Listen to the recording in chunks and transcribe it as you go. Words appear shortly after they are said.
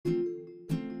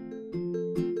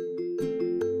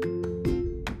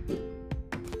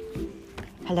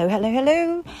Hello, hello,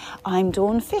 hello. I'm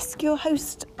Dawn Fisk, your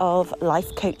host of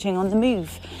Life Coaching on the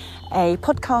Move, a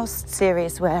podcast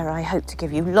series where I hope to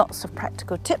give you lots of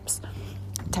practical tips,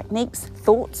 techniques,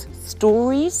 thoughts,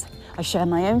 stories. I share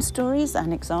my own stories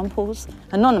and examples,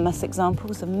 anonymous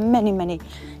examples of many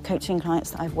coaching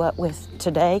clients that I've worked with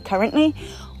today, currently,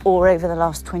 or over the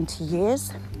last 20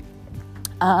 years,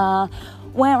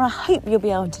 where I hope you'll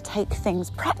be able to take things,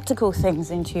 practical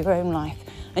things, into your own life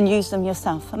and use them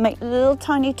yourself and make little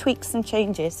tiny tweaks and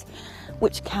changes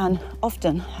which can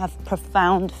often have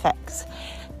profound effects.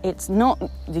 It's not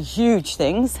the huge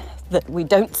things that we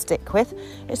don't stick with,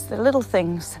 it's the little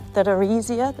things that are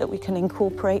easier, that we can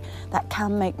incorporate, that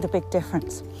can make the big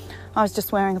difference. I was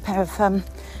just wearing a pair of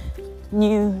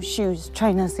new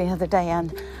trainers the other day,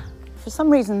 and for some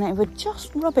reason they were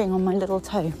just rubbing on my little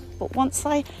toe. But once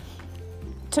I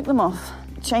took them off,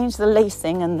 changed the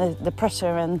lacing and the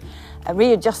pressure, and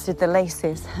readjusted the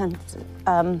laces and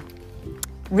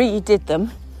redid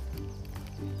them,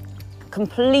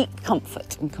 complete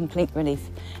comfort and complete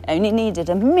relief. It only needed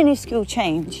a minuscule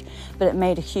change, but it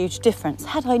made a huge difference.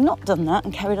 Had I not done that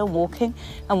and carried on walking,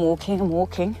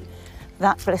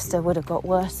 that blister would have got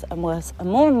worse and worse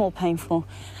and more painful,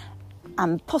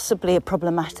 and possibly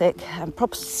problematic and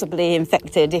possibly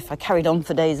infected if I carried on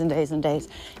for days and days and days.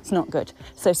 It's not good.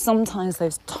 So sometimes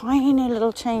those tiny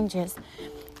little changes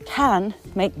can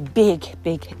make big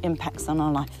impacts on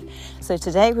our life. So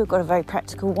today we've got a very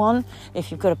practical one.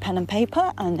 If you've got a pen and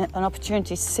paper and an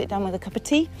opportunity to sit down with a cup of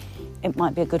tea, it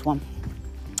might be a good one.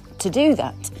 To do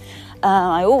that,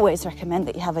 I always recommend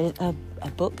that you have a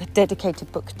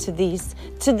dedicated book to this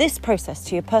process,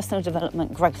 to your personal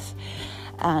development, growth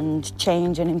and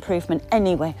change and improvement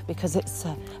anyway, because it's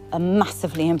a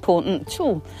massively important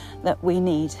tool that we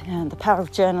need. And the power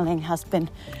of journaling has been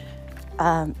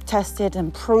tested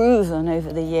and proven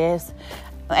over the years.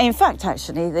 In fact,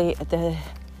 actually,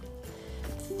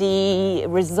 the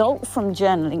result from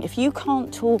journaling, if you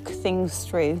can't talk things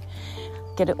through,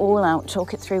 get it all out,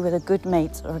 talk it through with a good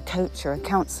mate or a coach or a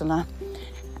counsellor,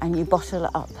 and you bottle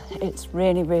it up, it's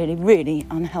really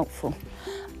unhelpful.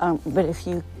 But if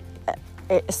you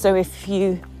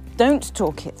don't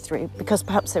talk it through, because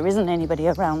perhaps there isn't anybody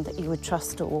around that you would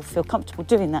trust or feel comfortable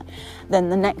doing that, then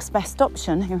the next best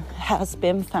option has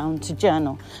been found to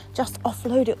journal. Just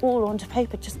offload it all onto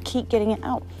paper. Just keep getting it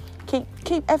out. Keep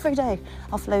every day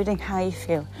offloading how you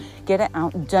feel. Get it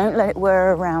out. Don't let it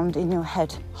whir around in your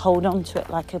head. Hold on to it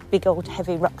like a big old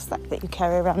heavy rucksack that you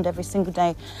carry around every single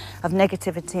day of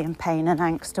negativity and pain and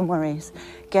angst and worries.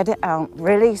 Get it out.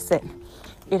 Release it.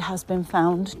 It has been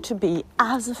found to be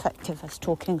as effective as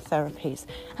talking therapies.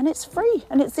 And it's free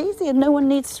and it's easy and no one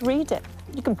needs to read it.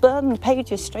 You can burn the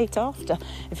pages straight after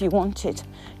if you wanted.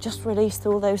 Just release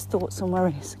all those thoughts and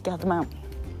worries. Get them out.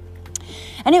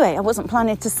 Anyway, I wasn't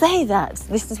planning to say that.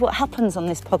 This is what happens on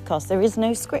this podcast. There is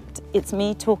no script. It's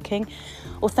me talking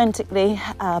authentically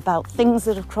about things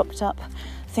that have cropped up,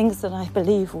 things that I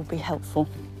believe will be helpful.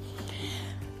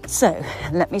 So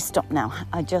let me stop now.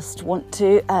 I just want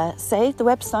to say the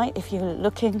website, if you're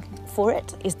looking for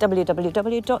it, is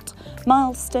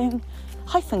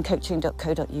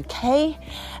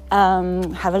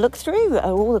www.milestone-coaching.co.uk. Have a look through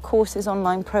all the courses,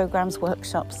 online programs,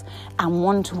 workshops, and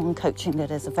one-to-one coaching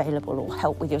that is available, or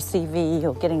help with your CV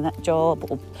or getting that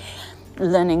job, or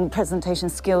learning presentation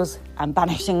skills and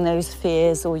banishing those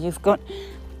fears, or you've got,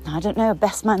 I don't know, a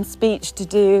best man speech to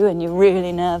do and you're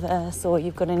really nervous, or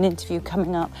you've got an interview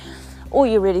coming up, or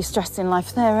you're really stressed in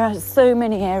life. There are so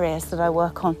many areas that I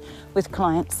work on with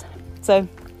clients. So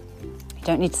you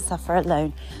don't need to suffer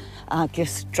alone.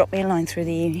 Just drop me a line through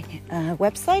the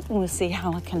website and we'll see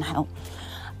how I can help.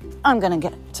 I'm going to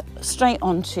get straight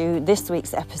on to this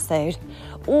week's episode,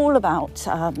 all about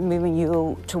moving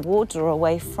you towards or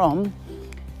away from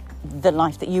the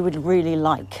life that you would really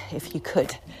like if you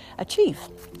could achieve.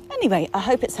 Anyway, I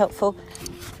hope it's helpful.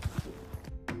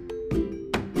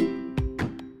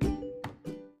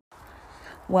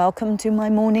 Welcome to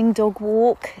my morning dog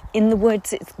walk in the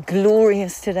woods. It's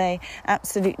glorious today,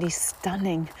 absolutely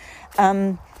stunning.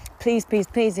 Please,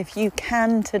 if you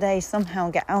can today somehow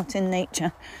get out in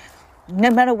nature, no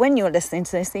matter when you're listening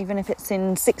to this, even if it's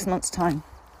in 6 months' time.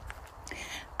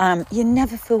 You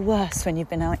never feel worse when you've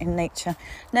been out in nature.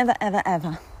 Never,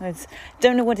 ever.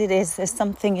 Don't know what it is. There's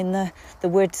something in the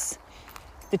woods,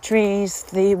 the trees,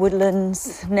 the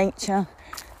woodlands, nature,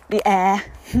 the air,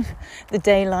 the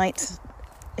daylight.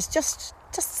 It's just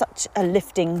such a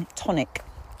lifting tonic.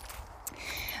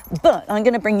 But I'm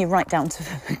going to bring you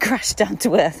crash down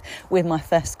to earth with my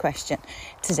first question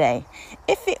today.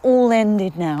 If it all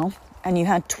ended now and you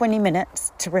had 20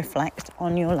 minutes to reflect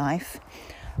on your life,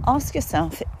 ask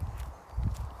yourself,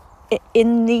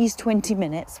 in these 20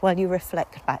 minutes while you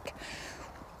reflect back,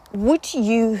 would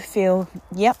you feel,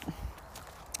 yep,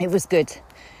 it was good.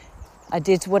 I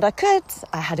did what I could.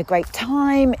 I had a great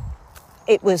time.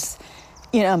 It was,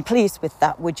 I'm pleased with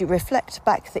that. Would you reflect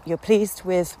back that you're pleased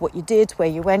with what you did, where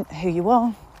you went, who you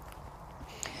are,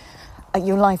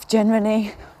 your life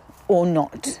generally, or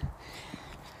not?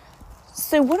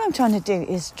 So what I'm trying to do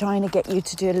is trying to get you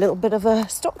to do a little bit of a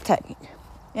stock take,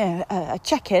 a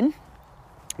check-in.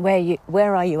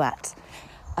 Where are you at?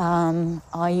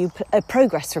 Are you a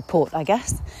progress report, I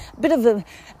guess? A bit of a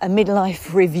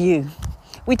midlife review.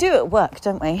 We do it at work,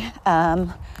 don't we?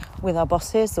 With our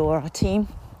bosses or our team.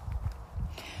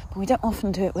 But we don't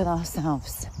often do it with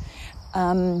ourselves.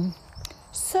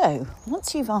 So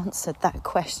once you've answered that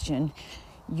question,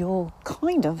 you'll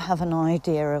kind of have an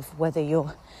idea of whether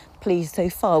you're pleased so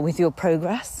far with your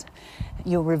progress,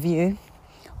 your review,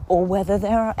 or whether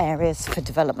there are areas for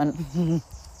development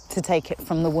to take it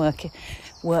from the work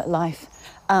life.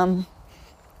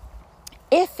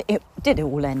 If it did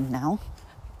all end now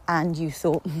and you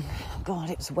thought, God,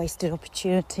 it was wasted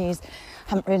opportunities,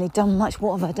 haven't really done much,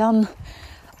 what have I done?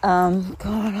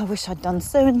 God, I wish I'd done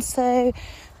so and so,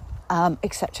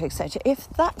 etc., etc. If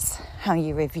that's how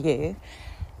you review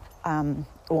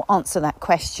or answer that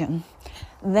question,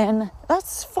 then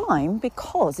that's fine,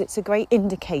 because it's a great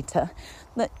indicator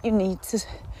that you need to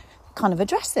kind of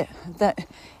address it, that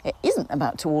it isn't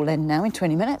about to all end now in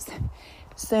 20 minutes.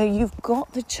 So you've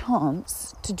got the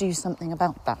chance to do something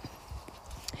about that.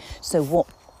 So what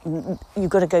you've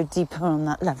got to go deeper on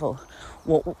that level.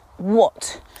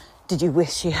 What did you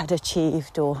wish you had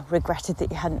achieved, or regretted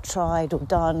that you hadn't tried or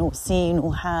done or seen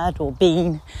or had or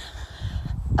been?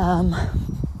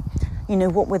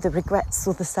 What were the regrets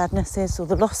or the sadnesses or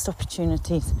the lost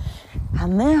opportunities?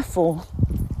 And therefore,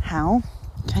 how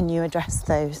can you address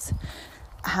those?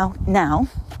 How now,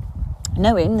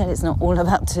 knowing that it's not all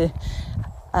about to,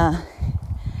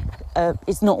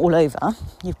 it's not all over,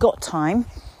 you've got time,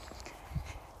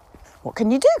 what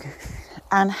can you do?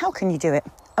 And how can you do it?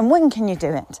 And when can you do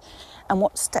it? And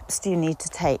what steps do you need to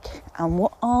take? And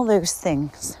what are those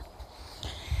things?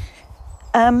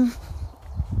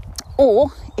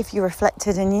 Or if you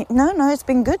reflected and no, it's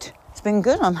been good. It's been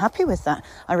good. I'm happy with that.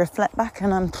 I reflect back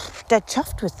and I'm dead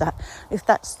chuffed with that. If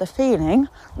that's the feeling,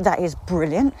 that is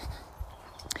brilliant.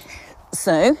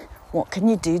 So what can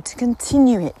you do to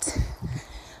continue it?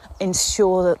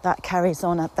 Ensure that carries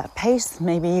on at that pace,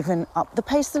 maybe even up the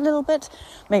pace a little bit,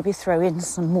 maybe throw in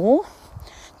some more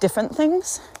different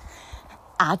things,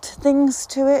 add things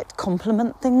to it,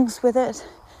 complement things with it,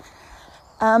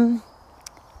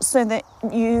 so that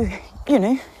you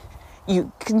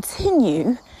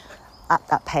continue at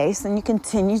that pace and you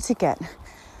continue to get.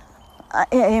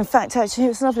 In fact, actually, it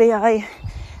was lovely. I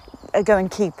go and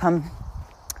keep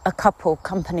a couple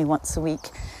company once a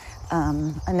week,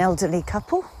 an elderly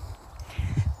couple.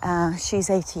 She's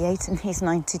 88 and he's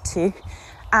 92.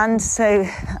 And so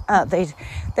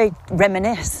they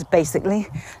reminisce, basically.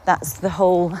 That's the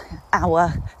whole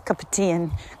hour cup of tea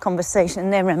and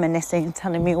conversation. They're reminiscing and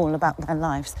telling me all about their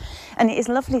lives. And it is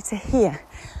lovely to hear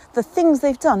the things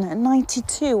they've done at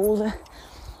 92, all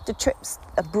the trips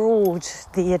abroad,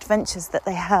 the adventures that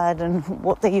they had, and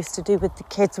what they used to do with the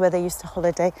kids, where they used to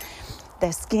holiday,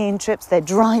 their skiing trips, their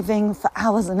driving for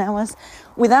hours and hours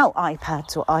without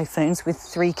iPads or iPhones, with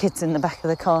 3 kids in the back of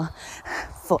the car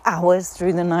for hours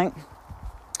through the night,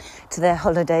 to their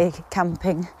holiday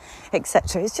camping,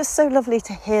 etc. It's just so lovely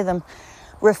to hear them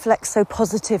reflect so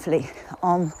positively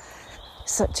on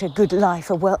such a good life.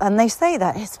 And they say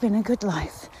that it's been a good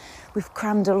life. We've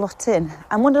crammed a lot in.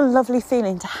 And what a lovely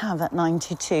feeling to have at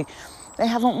 92. They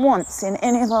haven't once in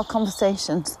any of our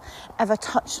conversations ever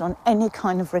touched on any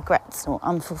kind of regrets or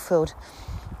unfulfilled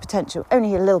potential.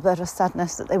 Only a little bit of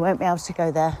sadness that they won't be able to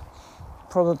go there,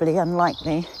 probably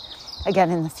unlikely, again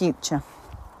in the future.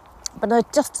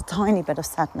 But just a tiny bit of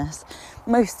sadness.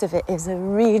 Most of it is a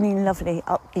really lovely,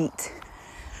 upbeat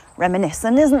reminisce.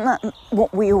 And isn't that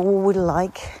what we all would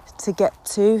like, to get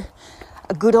to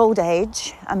a good old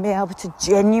age and be able to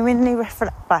genuinely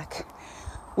reflect back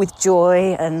with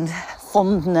joy and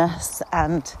fondness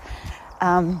and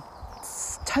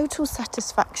total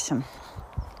satisfaction.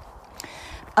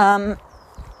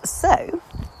 So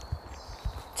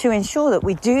to ensure that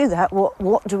we do that,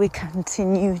 what do we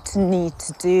continue to need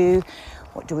to do?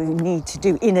 What do we need to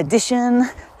do in addition?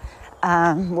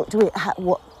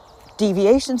 What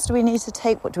deviations do we need to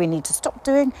take? What do we need to stop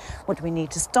doing? What do we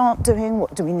need to start doing?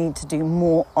 What do we need to do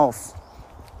more of?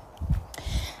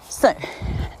 So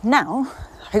now,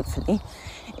 hopefully,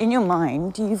 in your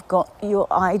mind, you've got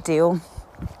your ideal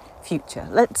future.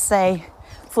 Let's say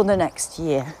for the next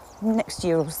year. next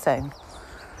year or so.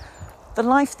 The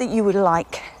life that you would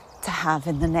like to have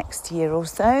in the next year or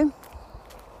so,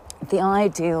 the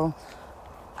ideal,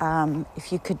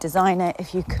 if you could design it,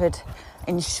 if you could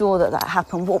ensure that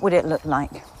happened, what would it look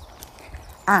like?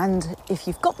 And if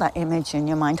you've got that image in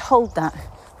your mind, hold that.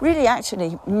 Really,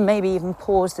 actually, maybe even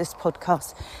pause this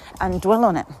podcast and dwell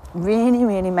on it. Really,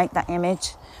 really make that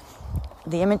image,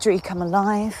 the imagery come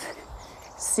alive.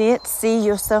 See it, see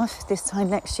yourself this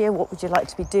time next year. What would you like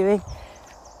to be doing?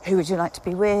 Who would you like to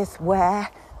be with? Where?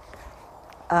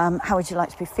 How would you like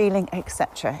to be feeling,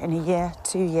 etc. in a year,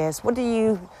 2 years? What are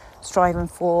you striving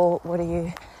for?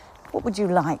 What would you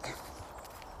like?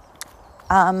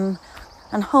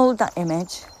 And hold that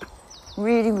image.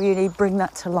 Really, really bring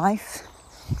that to life.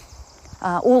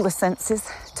 All the senses,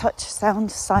 touch,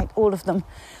 sound, sight, all of them.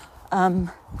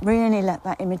 Really let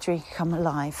that imagery come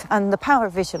alive. And the power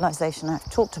of visualization I've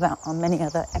talked about on many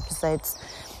other episodes.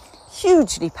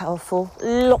 Hugely powerful,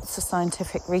 lots of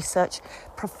scientific research,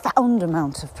 profound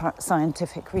amount of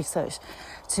scientific research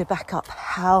to back up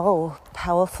how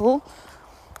powerful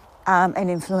and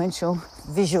influential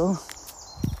visual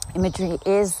imagery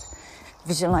is.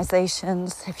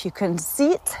 Visualizations, if you can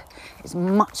see it, is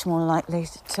much more likely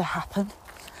to happen,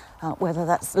 whether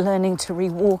that's learning to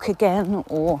re-walk again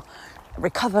or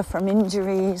recover from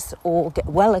injuries or get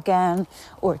well again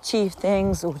or achieve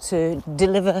things or to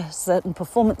deliver certain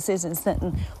performances in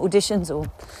certain auditions or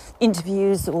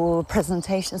interviews or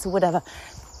presentations or whatever.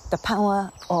 The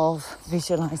power of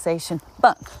visualization,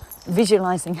 but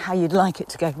visualizing how you'd like it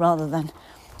to go rather than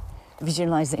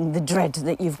visualizing the dread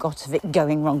that you've got of it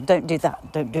going wrong. Don't do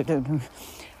that. Don't.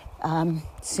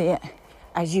 See it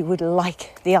as you would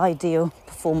like the ideal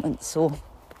performance or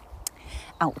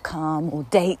outcome or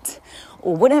date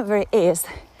or whatever it is.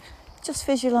 Just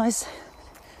visualize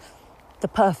the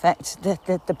perfect,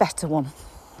 the better one.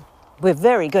 We're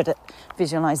very good at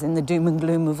visualizing the doom and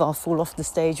gloom of I'll fall off the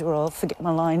stage or I'll forget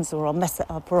my lines or I'll mess it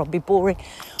up or I'll be boring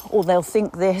or they'll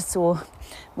think this or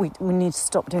we need to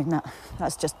stop doing that.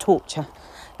 That's just torture,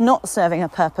 not serving a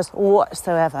purpose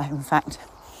whatsoever, in fact.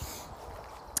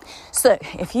 So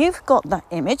if you've got that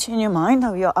image in your mind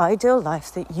of your ideal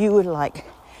life that you would like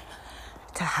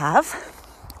to have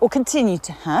or continue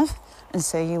to have, and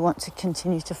so you want to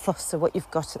continue to foster what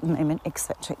you've got at the moment,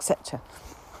 etc., etc.,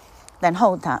 then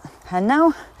hold that. And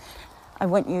now I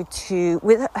want you to,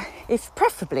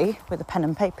 preferably with a pen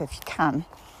and paper if you can,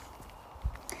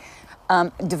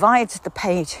 divide the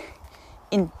page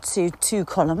into 2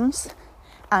 columns,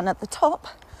 and at the top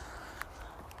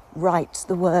write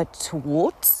the word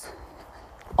towards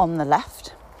on the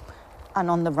left, and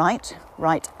on the right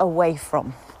write away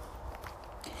from.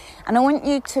 And I want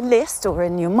you to list, or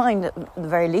in your mind at the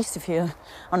very least, if you're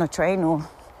on a train or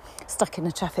stuck in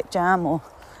a traffic jam or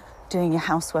doing your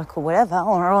housework or whatever,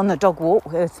 or on the dog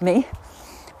walk with me,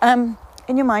 in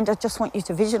your mind I just want you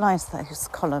to visualize those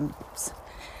columns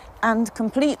and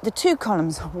complete the 2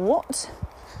 columns. What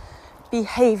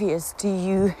behaviors do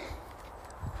you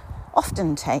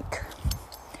often take?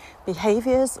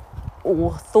 Behaviors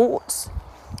or thoughts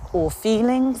or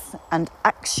feelings and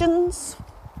actions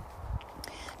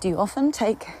do you often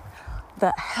take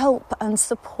that help and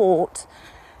support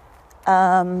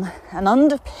and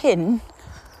underpin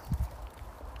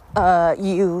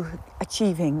you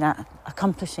achieving that,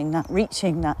 accomplishing that,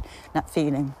 reaching that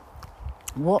feeling?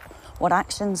 What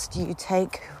actions do you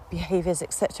take, behaviours,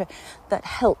 etc., that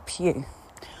help you?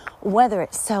 Whether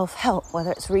it's self-help,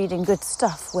 whether it's reading good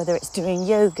stuff, whether it's doing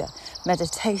yoga,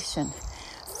 meditation,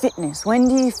 fitness. When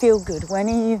do you feel good? When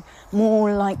are you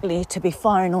more likely to be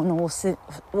firing on all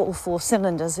 4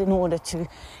 cylinders in order to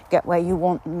get where you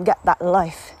want and get that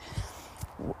life?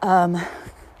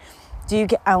 Do you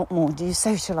get out more? Do you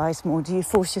socialise more? Do you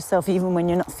force yourself even when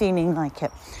you're not feeling like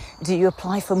it? Do you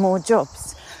apply for more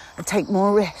jobs and take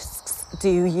more risks? Do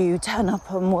you turn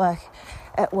up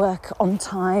at work on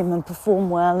time and perform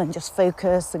well and just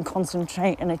focus and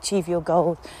concentrate and achieve your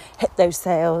goal, hit those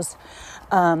sales?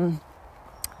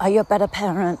 Are you a better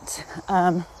parent,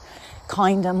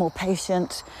 kinder, more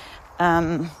patient?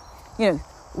 All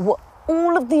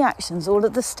of the actions, all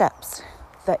of the steps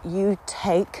that you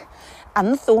take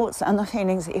and the thoughts and the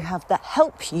feelings that you have that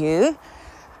help you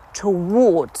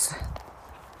towards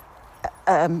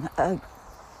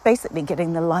basically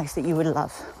getting the life that you would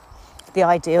love, the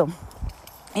ideal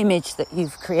image that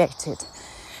you've created.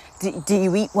 Do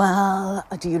you eat well?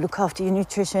 Do you look after your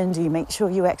nutrition? Do you make sure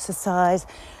you exercise?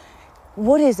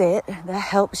 What is it that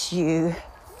helps you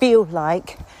feel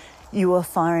like you are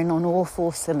firing on all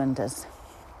 4 cylinders?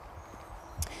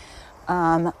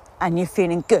 And you're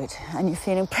feeling good, and you're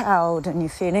feeling proud, and you're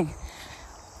feeling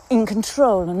in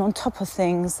control and on top of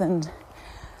things and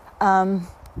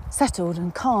settled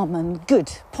and calm and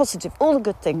good, positive, all the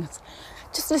good things.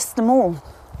 Just list them all.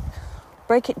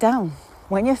 Break it down.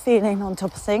 When you're feeling on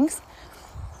top of things,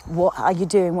 what are you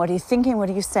doing? What are you thinking? What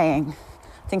are you saying?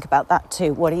 Think about that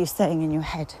too. What are you saying in your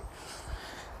head?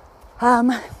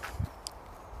 And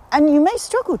you may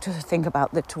struggle to think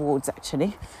about the towards,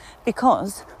 actually,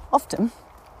 because often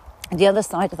the other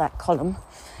side of that column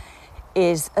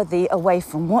is the away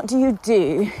from. What do you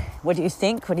do? What do you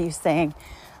think? What are you saying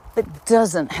that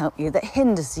doesn't help you, that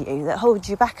hinders you, that holds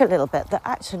you back a little bit, that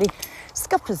actually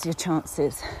scuppers your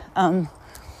chances?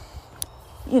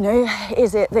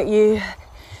 Is it that you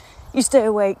stay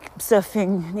awake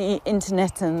surfing the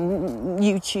internet and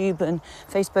YouTube and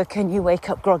Facebook, and you wake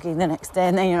up groggy the next day,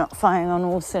 and then you're not firing on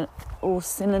all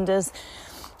cylinders?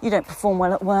 You don't perform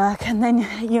well at work, and then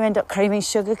you end up craving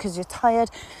sugar because you're tired,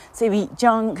 so you eat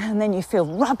junk, and then you feel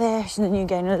rubbish, and then you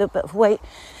gain a little bit of weight,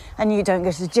 and you don't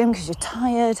go to the gym because you're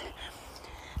tired,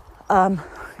 and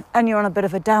you're on a bit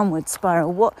of a downward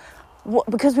spiral. What?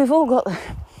 Because we've all got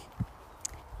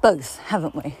both,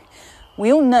 haven't we?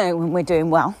 We all know when we're doing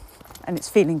well and it's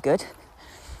feeling good,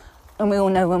 and we all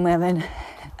know when we're in,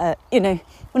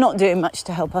 we're not doing much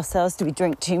to help ourselves. Do we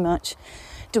drink too much?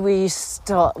 Do we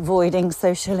start avoiding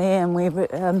socially and we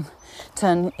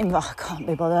turn in, I can't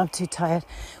be bothered, I'm too tired.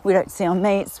 We don't see our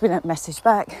mates, we don't message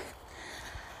back.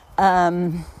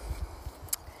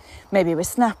 Maybe we're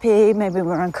snappy, maybe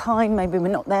we're unkind, maybe we're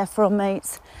not there for our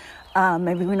mates,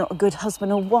 maybe we're not a good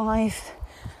husband or wife,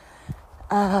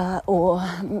 or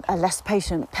a less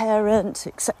patient parent,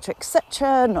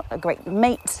 etc., not a great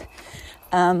mate,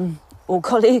 or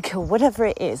colleague, or whatever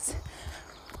it is.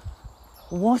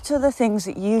 What are the things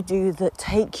that you do that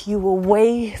take you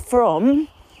away from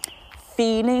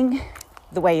feeling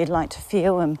the way you'd like to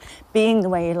feel and being the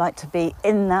way you'd like to be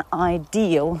in that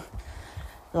ideal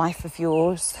life of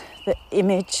yours, the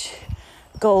image,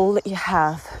 goal that you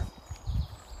have,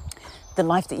 the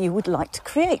life that you would like to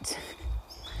create?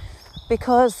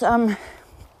 Because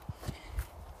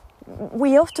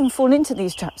we often fall into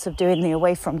these traps of doing the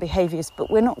away from behaviours,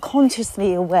 but we're not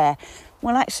consciously aware.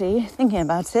 Well, actually, thinking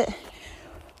about it,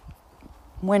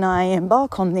 when I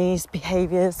embark on these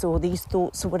behaviours or these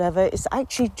thoughts or whatever, it's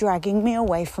actually dragging me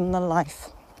away from the life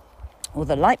or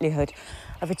the likelihood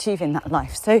of achieving that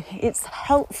life. So it's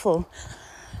helpful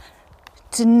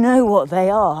to know what they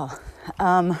are,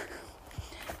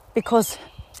 because,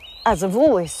 as I've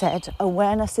always said,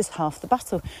 awareness is half the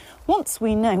battle. Once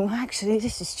we know, well, actually,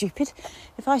 this is stupid.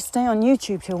 If I stay on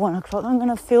YouTube till 1 o'clock, I'm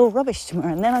going to feel rubbish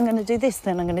tomorrow, and then I'm going to do this,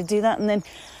 then I'm going to do that, and then,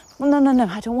 well, no,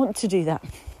 I don't want to do that.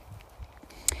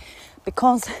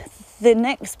 Because the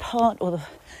next part, or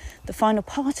the final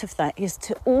part of that, is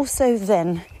to also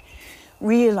then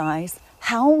realise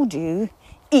how do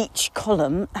each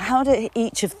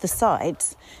of the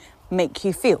sides make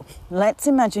you feel. Let's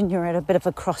imagine you're at a bit of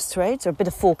a crossroads or a bit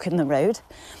of fork in the road.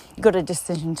 You've got a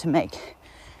decision to make.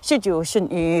 Should you or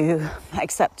shouldn't you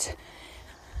accept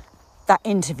that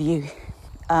interview,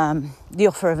 the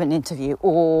offer of an interview,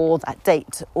 or that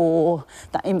date, or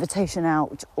that invitation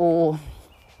out, or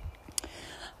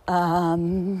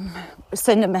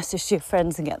send a message to your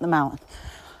friends and get them out?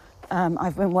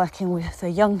 I've been working with a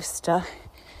youngster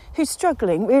who's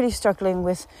really struggling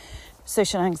with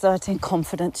social anxiety and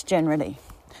confidence generally.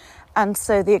 And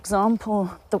so the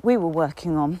example that we were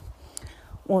working on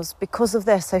was, because of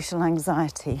their social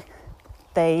anxiety,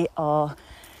 I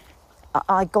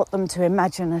got them to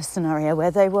imagine a scenario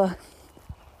where they were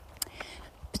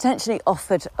potentially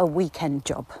offered a weekend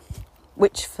job,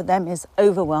 which for them is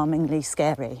overwhelmingly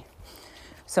scary,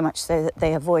 so much so that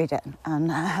they avoid it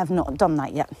and have not done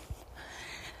that yet.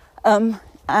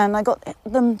 And I got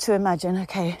them to imagine,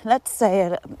 okay, let's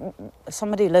say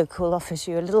somebody local offers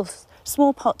you a little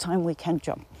small part-time weekend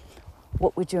job.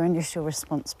 What would your initial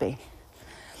response be?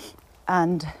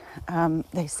 And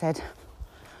they said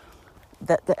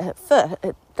that at first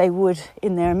they would,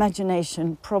 in their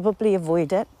imagination, probably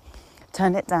avoid it,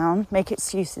 turn it down, make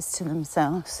excuses to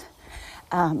themselves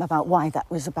about why that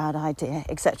was a bad idea,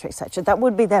 etc., etc. That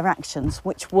would be their actions,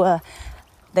 which were,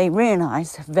 they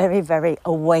realised, very, very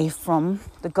away from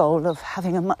the goal of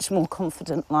having a much more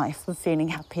confident life, of feeling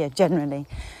happier generally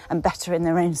and better in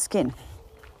their own skin.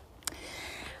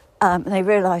 They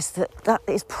realised that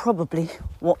is probably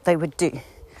what they would do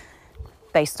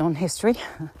based on history.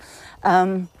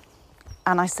 And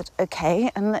I said,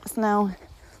 okay, and let's now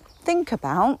think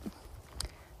about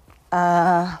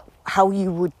how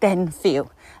you would then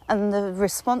feel. And the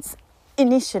response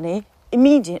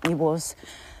immediately was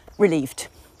relieved.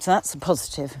 So that's a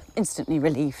positive, instantly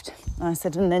relieved. And I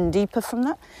said, and then deeper from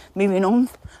that, moving on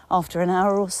after an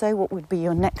hour or so, what would be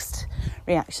your next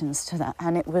reactions to that?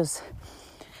 And it was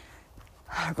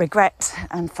regret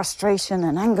and frustration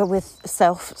and anger with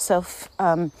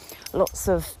lots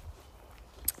of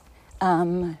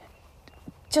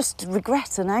just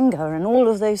regret and anger and all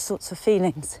of those sorts of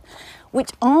feelings,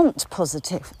 which aren't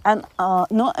positive and are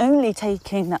not only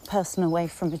taking that person away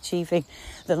from achieving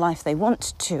the life they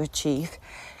want to achieve.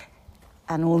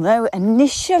 And although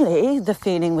initially the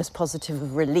feeling was positive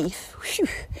of relief,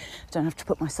 don't have to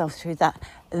put myself through that,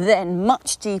 then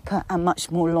much deeper and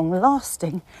much more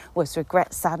long-lasting was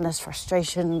regret, sadness,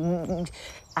 frustration,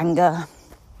 anger,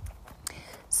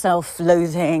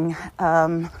 self-loathing,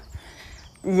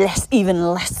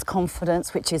 even less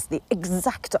confidence, which is the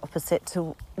exact opposite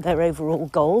to their overall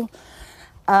goal.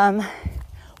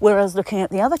 Whereas looking at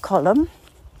the other column,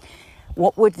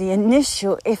 what would the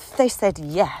initial, if they said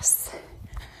yes,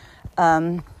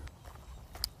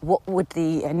 what would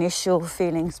the initial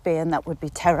feelings be? And that would be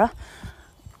terror.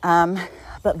 But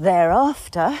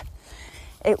thereafter,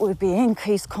 it would be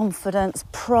increased confidence,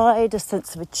 pride, a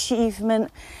sense of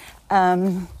achievement,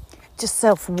 just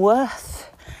self-worth,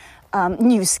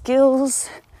 new skills,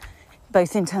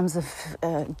 both in terms of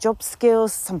job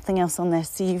skills, something else on their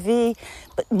CV,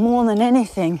 but more than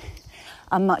anything,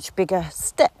 a much bigger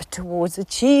step towards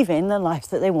achieving the life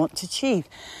that they want to achieve.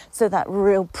 So that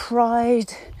real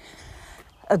pride,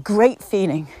 a great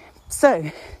feeling. So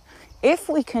if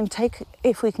we can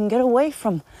get away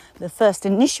from the first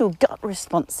initial gut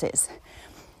responses,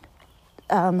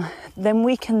 then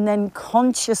we can then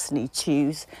consciously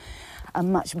choose a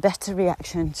much better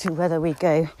reaction to whether we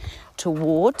go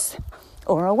towards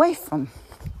or away from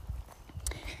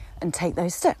and take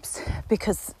those steps.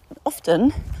 Because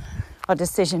often our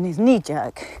decision is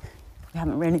knee-jerk. We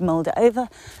haven't really mulled it over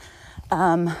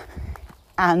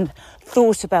and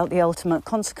thought about the ultimate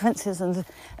consequences and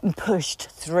pushed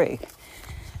through.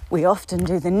 We often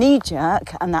do the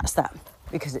knee-jerk, and that's that,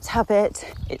 because it's habit,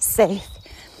 it's safe,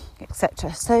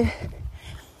 etc. So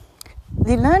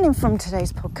the learning from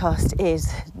today's podcast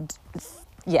is,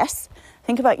 yes,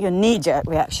 think about your knee-jerk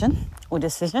reaction or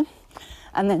decision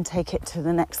and then take it to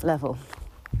the next level.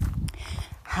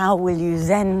 How will you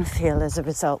then feel as a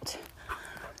result?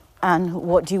 And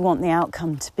what do you want the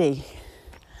outcome to be?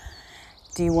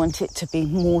 Do you want it to be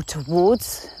more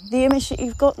towards the image that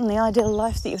you've got and the ideal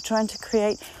life that you're trying to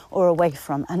create, or away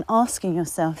from? And asking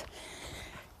yourself,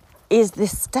 is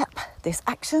this step, this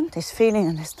action, this feeling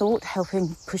and this thought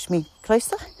helping push me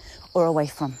closer or away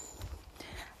from?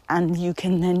 And you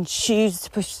can then choose to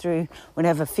push through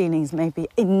whatever feelings may be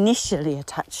initially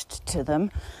attached to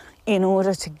them in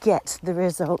order to get the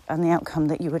result and the outcome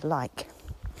that you would like.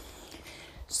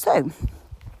 So,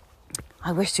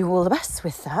 I wish you all the best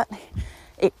with that.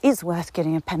 It is worth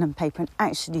getting a pen and paper and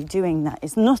actually doing that.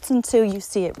 It's not until you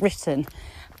see it written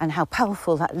and how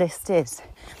powerful that list is.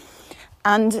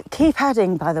 And keep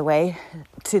adding, by the way,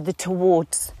 to the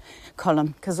towards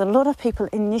column, because a lot of people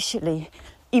initially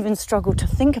even struggle to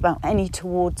think about any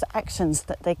towards actions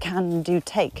that they can do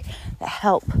take that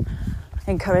help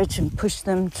encourage and push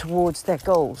them towards their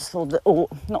goals, or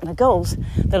not their goals,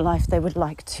 the life they would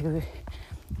like to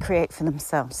create for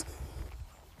themselves.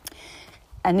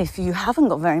 And if you haven't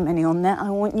got very many on there,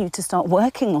 I want you to start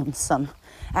working on some,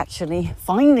 actually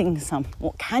finding some.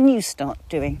 What can you start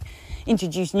doing?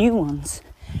 Introduce new ones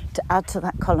to add to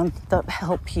that column that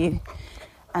help you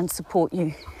and support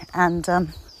you and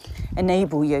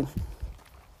enable you.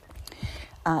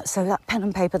 So that pen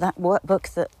and paper, that workbook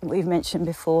that we've mentioned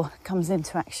before, comes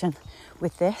into action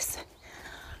with this.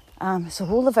 So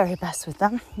all the very best with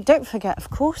them. Don't forget,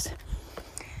 of course,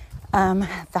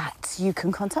 that you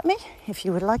can contact me if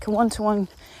you would like a one-to-one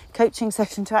coaching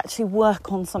session to actually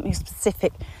work on something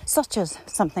specific, such as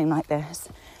something like this.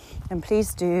 And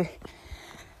please do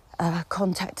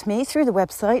contact me through the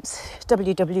website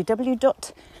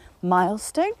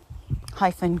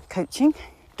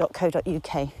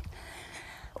www.milestone-coaching.co.uk.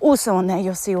 Also on there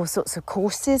you'll see all sorts of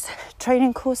courses,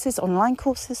 training courses, online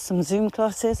courses, some Zoom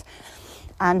classes,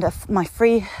 and my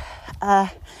free, I'm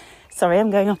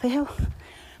going up a hill.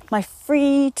 My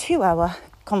free 2-hour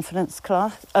confidence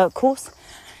course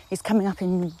is coming up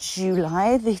in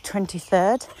July the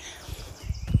 23rd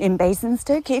in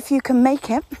Basingstoke. If you can make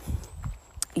it,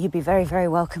 you'd be very, very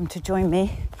welcome to join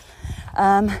me.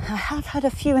 I have had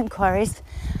a few inquiries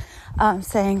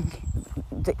saying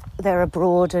that they're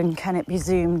abroad and can it be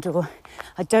Zoomed, or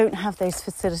I don't have those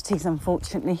facilities,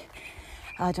 unfortunately.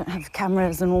 I don't have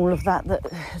cameras and all of that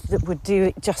would do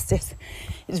it justice.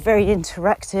 It's very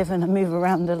interactive and I move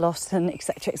around a lot and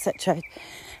etc.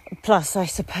 Plus, I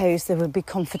suppose there would be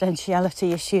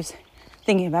confidentiality issues,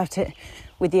 thinking about it,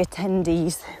 with the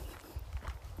attendees.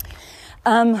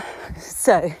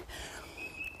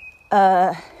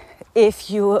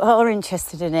 If you are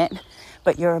interested in it,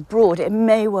 but you're abroad, it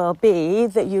may well be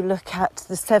that you look at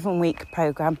the 7-week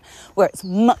programme, where it's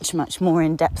much, much more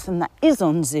in depth, and that is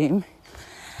on Zoom.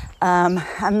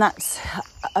 And that's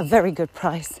a very good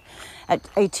price at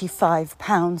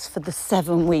 £85 for the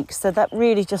 7 weeks. So that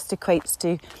really just equates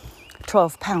to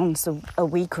 £12 a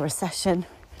week or a session,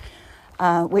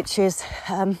 which is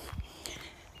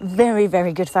very,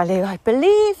 very good value, I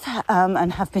believe,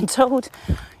 and have been told.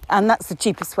 And that's the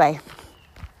cheapest way.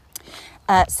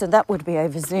 So that would be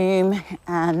over Zoom,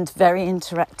 and very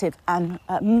interactive and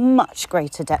at much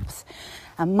greater depth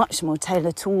and much more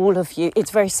tailored to all of you.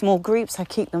 It's very small groups. I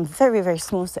keep them very, very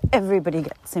small so everybody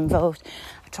gets involved.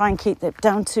 I try and keep them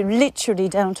literally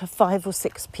down to 5 or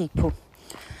 6 people,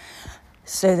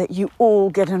 so that you all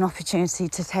get an opportunity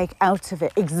to take out of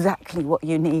it exactly what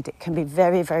you need. It can be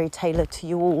very, very tailored to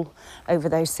you all over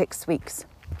those 6 weeks.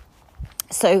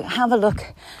 So have a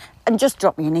look and just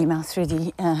drop me an email through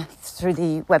the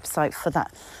website for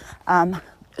that.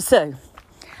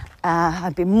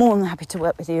 I'd be more than happy to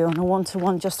work with you on a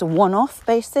one-to-one, just a one-off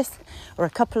basis, or a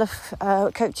couple of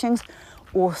coachings,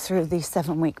 or through the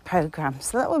 7-week programme.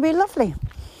 So that would be lovely.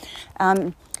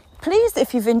 Please,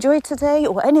 if you've enjoyed today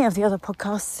or any of the other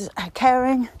podcasts,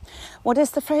 caring, what is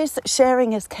the phrase?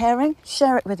 Sharing is caring.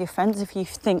 Share it with your friends if you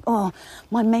think, oh,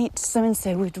 my mate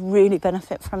so-and-so would really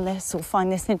benefit from this or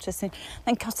find this interesting.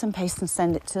 Then cut and paste and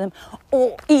send it to them.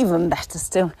 Or even better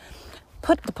still,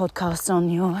 put the podcast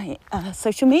on your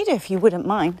social media if you wouldn't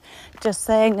mind. Just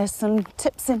saying there's some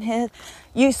tips in here,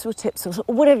 useful tips or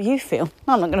whatever you feel.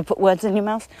 I'm not going to put words in your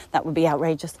mouth. That would be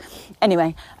outrageous.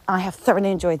 Anyway, I have thoroughly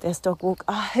enjoyed this dog walk.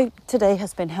 I hope today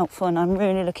has been helpful, and I'm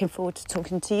really looking forward to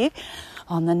talking to you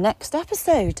on the next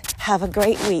episode. Have a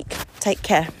great week. Take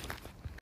care.